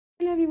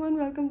Hello everyone,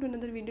 welcome to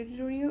another video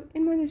tutorial.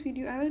 In this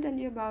video, I will tell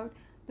you about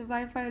the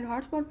Wi-Fi and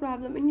hotspot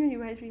problem in your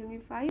device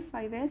Realme 5,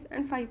 5S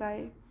and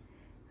 5i.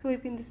 So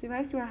if in this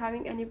device you are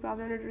having any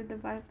problem with the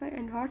Wi-Fi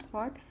and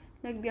hotspot,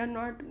 like they are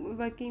not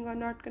working or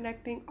not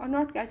connecting or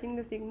not catching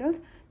the signals,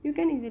 you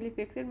can easily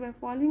fix it by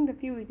following the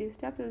few easy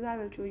steps as I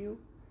will show you.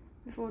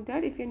 Before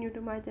that, if you are new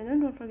to my channel,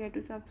 don't forget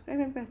to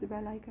subscribe and press the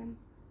bell icon.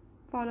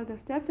 Follow the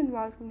steps and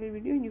watch complete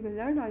video and you will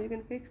learn how you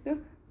can fix the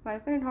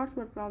Wi-Fi and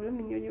hotspot problem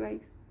in your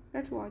device.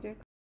 Let's watch it.